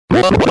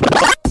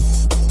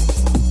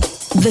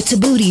The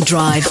Thabooty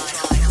Drive.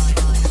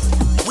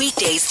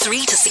 Weekdays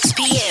 3 to 6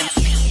 p.m.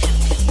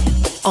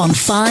 on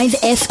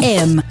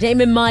 5FM.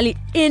 Damian Marley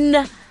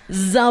in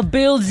the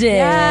building.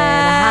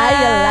 How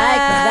you like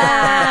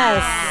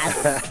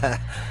that?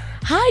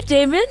 Hi,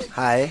 Damian.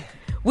 Hi.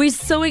 We're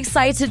so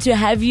excited to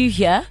have you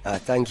here.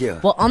 Thank you.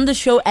 Well, on the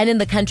show and in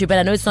the country, but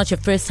I know it's not your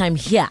first time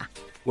here.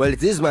 Well,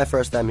 it is my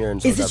first time here in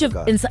South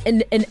Africa. Is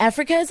it in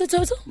Africa as a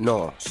total?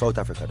 No, South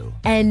Africa though.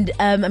 And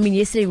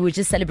yesterday we were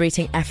just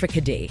celebrating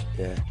Africa Day.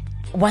 Yeah.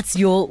 What's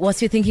your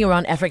thinking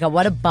around Africa?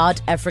 What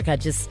about Africa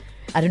just,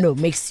 I don't know,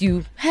 makes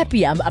you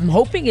happy? I'm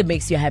hoping it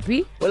makes you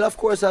happy. Well, of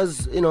course,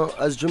 as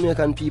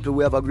Jamaican people,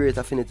 we have a great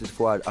affinity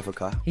for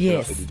Africa.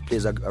 Yes. It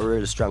plays a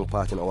really strong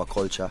part in our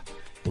culture.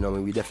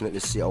 We definitely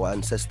see our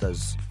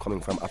ancestors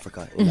coming from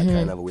Africa in that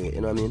kind of a way.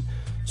 You know what I mean?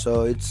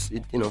 So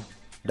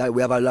that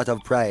we have a lot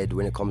of pride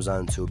when it comes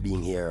down to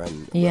being here,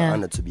 and we're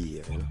honored to be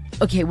here.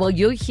 Okay, well,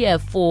 you're here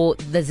for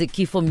the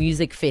Zekifo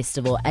Music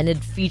Festival, and it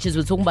features,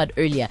 we were talking about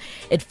earlier,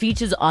 it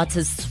features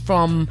artists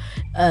from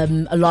a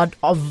lot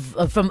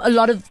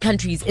of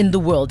countries in the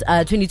world.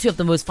 22 of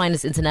the most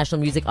finest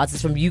international music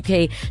artists from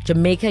UK,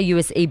 Jamaica,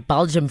 USA,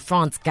 Belgium,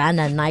 France,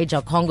 Ghana,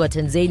 Niger, Congo,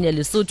 Tanzania,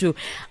 Lesotho.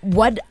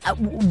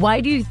 Why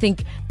do you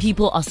think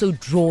people are so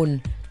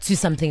drawn to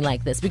something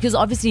like this? Because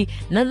obviously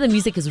none of the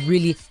music is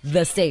really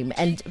the same,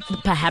 and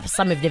perhaps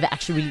some have never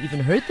actually really even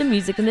heard the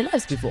music in their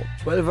lives before.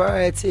 Well,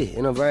 variety,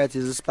 variety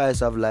is the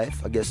spice of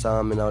life. I guess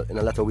in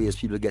a lot of ways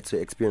people get to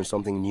experience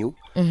something new,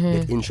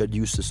 get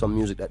introduced to some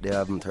music that they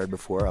haven't heard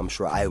before. I'm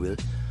sure I will.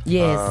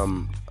 Yes.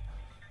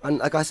 And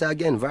like I said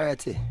again,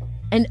 variety.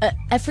 And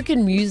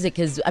African music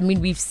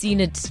we've seen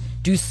it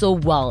do so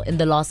well in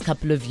the last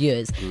couple of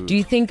years. Do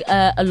you think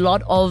a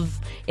lot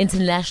of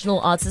international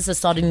artists are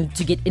starting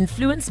to get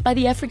influenced by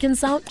the African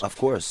sound? Of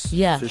course.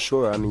 Yeah. For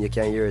sure. You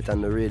can hear it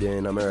on the radio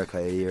in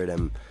America. You hear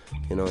them,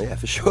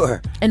 for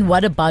sure. And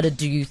what about it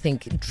do you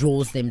think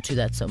draws them to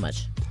that so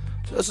much?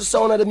 It's the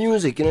sound of the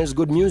music, it's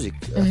good music.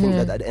 I think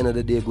that at the end of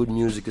the day, good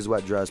music is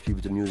what draws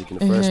people to music in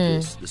the first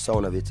place. The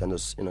sound of it and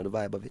just, the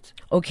vibe of it.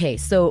 Okay,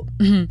 so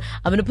I'm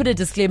going to put a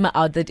disclaimer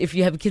out that if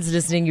you have kids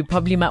listening, you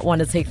probably might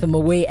want to take them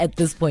away at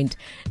this point.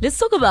 Let's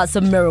talk about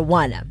some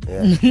marijuana.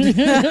 Yeah.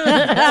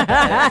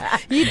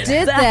 You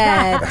did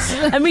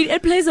that.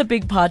 It plays a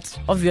big part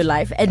of your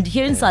life. And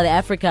here in South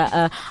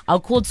Africa, our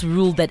courts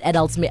rule that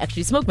adults may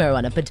actually smoke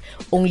marijuana, but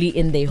only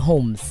in their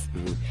homes.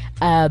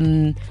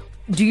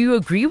 Do you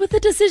agree with a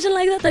decision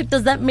like that?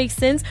 Does that make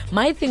sense?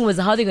 My thing was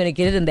how they're going to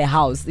get it in their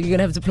house. You're going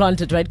to have to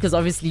plant it, right? Because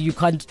obviously you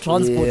can't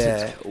transport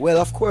it. Well,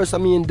 of course,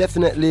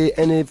 definitely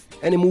any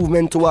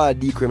movement toward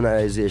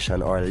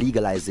decriminalization or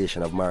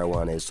legalization of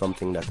marijuana is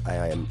something that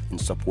I am in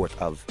support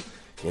of.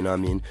 You know what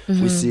I mean?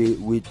 We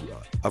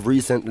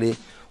recently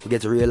we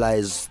get to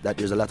realize that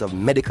there's a lot of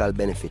medical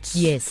benefits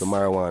to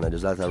marijuana.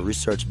 There's a lot of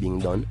research being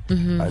done,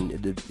 and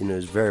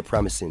it's very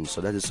promising.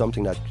 So that is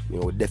something that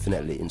we're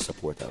definitely in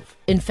support of.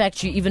 In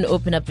fact, you even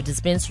opened up a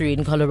dispensary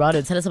in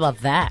Colorado. Tell us about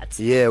that.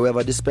 Yeah, we have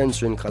a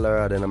dispensary in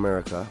Colorado in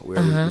America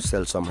where we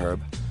sell some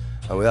herb,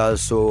 and we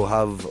also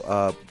have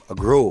a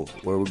grow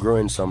where we're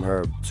growing some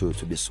herb to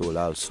be sold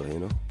also.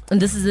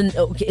 And this is in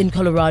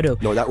Colorado?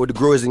 No, that would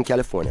grow is in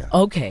California.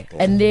 Okay.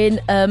 Yeah. And then,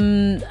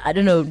 I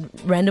don't know,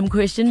 random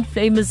question,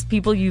 famous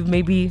people you've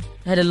maybe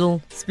had a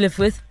little spliff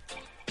with?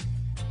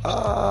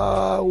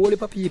 Whole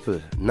heap of people.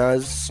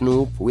 Nas,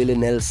 Snoop, Willie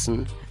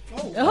Nelson.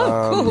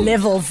 Cool.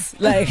 Levels,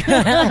 like.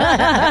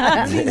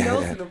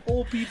 Nelson of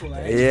all people,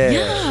 eh?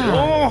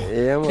 Yeah.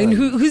 Yeah, man. And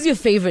who's your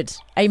favorite?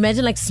 I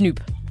imagine like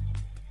Snoop.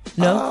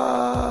 No?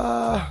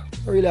 I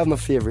really have no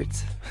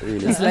favorite.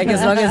 Really. It's like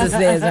as long as it's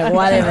there, it's like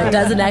whatever. It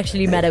doesn't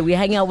actually matter. We're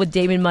hanging out with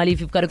Damian Marley. If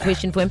you've got a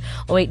question for him,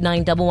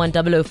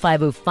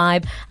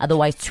 089-110-0505.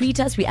 Otherwise, tweet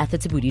us. We're at the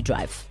Thabooty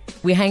Drive.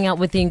 We hang out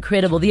with the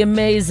incredible, the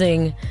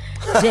amazing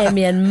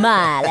Damian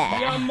Marley.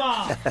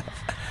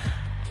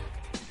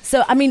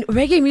 So,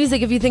 reggae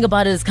music, if you think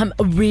about it, has come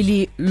a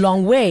really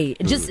long way.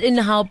 Just in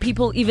how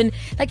people even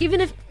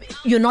if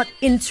you're not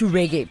into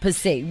reggae per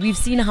se, we've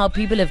seen how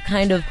people have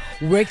kind of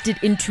worked it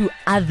into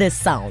other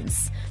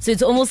sounds. So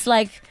it's almost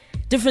like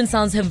different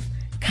sounds have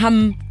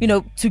come,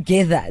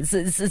 together.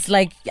 It's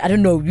like, I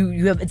don't know,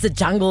 you have, it's a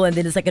jungle and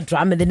then it's like a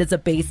drum and then it's a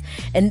bass.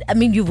 And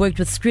you've worked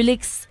with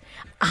Skrillex.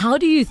 How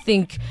do you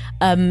think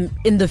in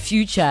the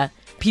future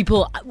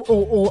people,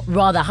 or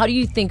rather, how do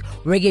you think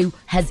reggae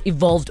has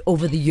evolved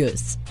over the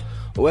years?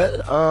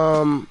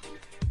 Well,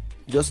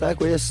 just like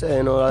what you say,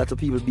 a lot of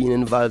people being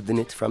involved in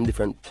it from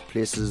different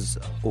places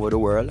over the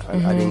world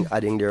and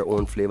adding their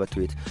own flavor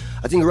to it.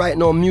 I think right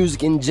now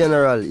music in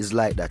general is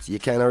like that. You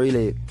can't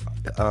really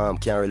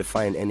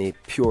find any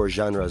pure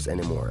genres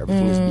anymore.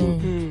 Everything is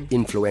being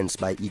influenced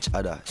by each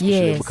other,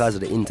 especially because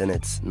of the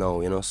internet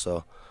now,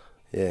 so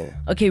yeah.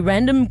 Okay,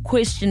 random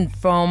question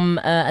from,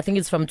 I think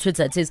it's from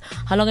Twitter. It says,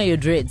 how long are your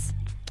dreads?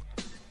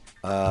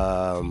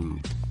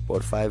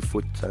 About 5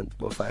 foot.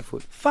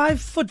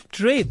 5 foot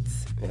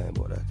dreads? Yeah,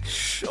 about that.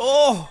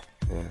 Sure.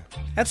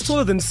 That's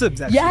taller than Sibs,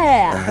 actually.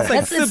 Yeah,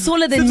 like that's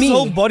taller than Sibs' me.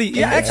 whole body.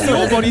 Yeah, actually, the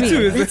whole taller body than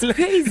too. me. It's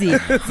crazy.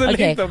 It's the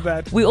Okay, length of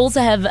that. we also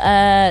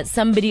have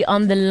somebody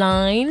on the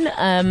line.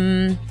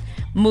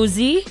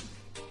 Muzi.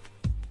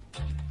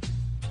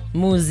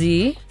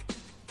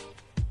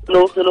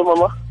 Hello,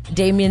 Mama.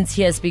 Damian's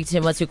here. Speak to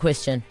him. What's your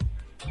question?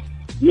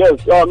 Yes,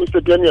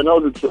 Mr. Damian,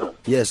 how's it, sir?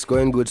 Yes,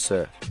 going good,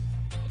 sir.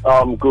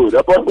 Good.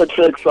 About the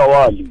track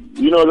Sawali.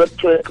 You know that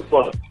track?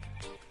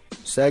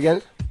 Say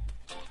again?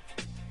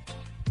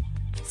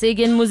 Say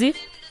again, Muzi.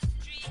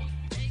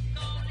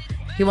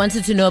 He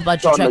wanted to know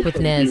about your track with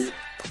Nez.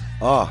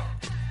 Oh,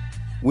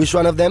 which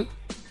one of them?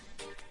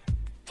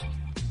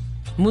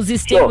 Muzi,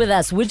 stay with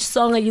us. Which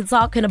song are you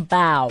talking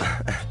about?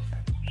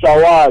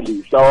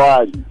 Sawali.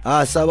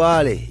 Ah,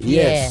 Sawali.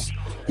 Yes.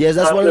 Yes,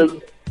 that's one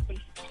of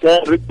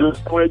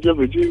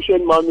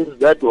Egyptian man is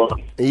that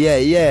one.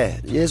 Yeah.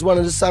 It's one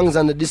of the songs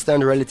on the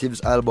Distant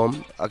Relatives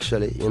album,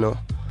 actually, you know.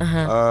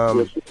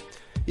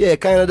 Yeah,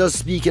 kind of just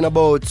speaking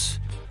about,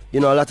 you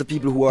know, a lot of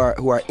people who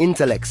are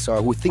intellects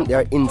or who think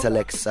they're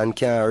intellects and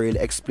can't really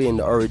explain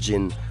the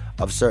origin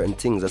of certain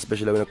things,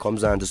 especially when it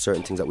comes down to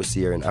certain things that we see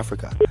here in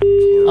Africa.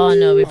 You know? Oh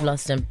no, we've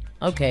lost him.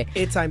 Okay.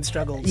 8-time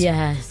struggles.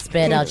 Yeah,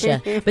 spared out here.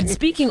 But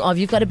speaking of,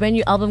 you've got a brand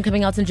new album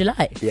coming out in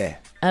July. Yeah.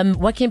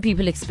 What can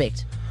people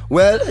expect?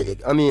 Well,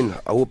 I mean,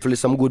 hopefully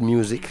some good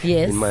music,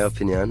 yes, in my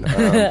opinion.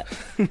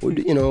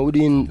 We're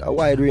doing a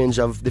wide range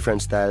of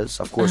different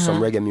styles. Of course,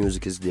 some reggae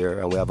music is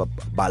there, and we have a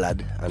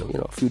ballad and, you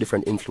know, a few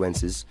different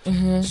influences.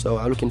 So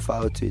I'm looking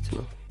forward to it, you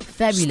know.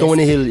 Fabulous.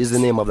 Stony Hill is the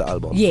name of the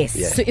album. Yes.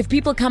 Yeah. So if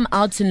people come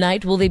out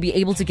tonight, will they be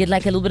able to get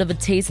like a little bit of a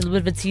taste, a little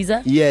bit of a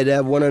teaser? Yeah, they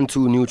have 1 and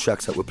 2 new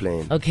tracks that we're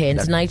playing. Okay, and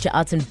tonight you're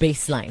out in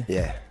Baseline.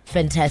 Yeah.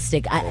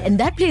 Fantastic. And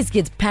that place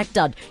gets packed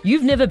out.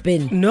 You've never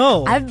been.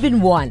 No. I've been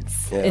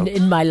once Yeah.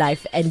 in my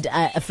life, and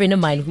a friend of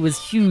mine who was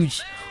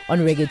huge on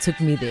reggae took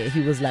me there.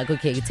 He was like,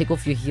 okay, take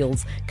off your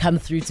heels, come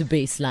through to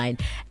Baseline.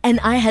 And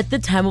I had the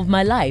time of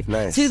my life.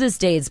 Nice. To this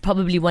day, it's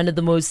probably one of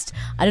the most,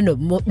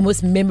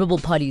 most memorable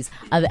parties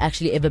I've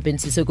actually ever been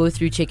to. So go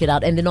through, check it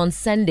out. And then on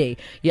Sunday,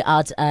 you're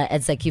out at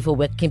Zakifo.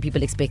 What can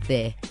people expect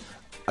there?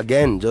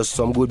 Again, just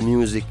some good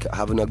music,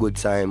 having a good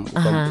time,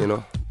 you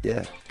know.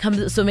 Yeah.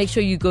 So make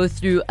sure you go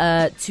through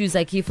to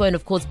Zakifo and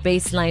of course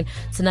Baseline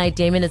tonight.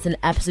 Damian, it's an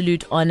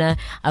absolute honor.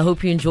 I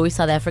hope you enjoy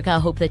South Africa. I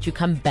hope that you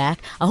come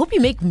back. I hope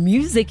you make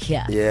music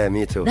here. Yeah,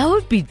 me too. That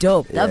would be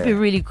dope. That would be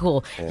really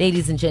cool. Yeah.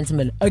 Ladies and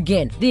gentlemen,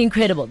 again, the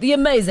incredible, the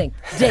amazing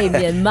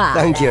Damian Ma.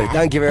 Thank you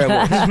very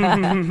much.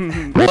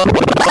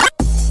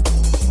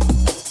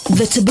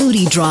 The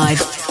Thabooty Drive.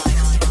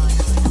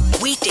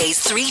 Weekdays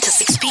 3 to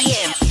 6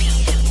 p.m.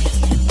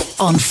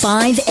 on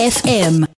 5 FM.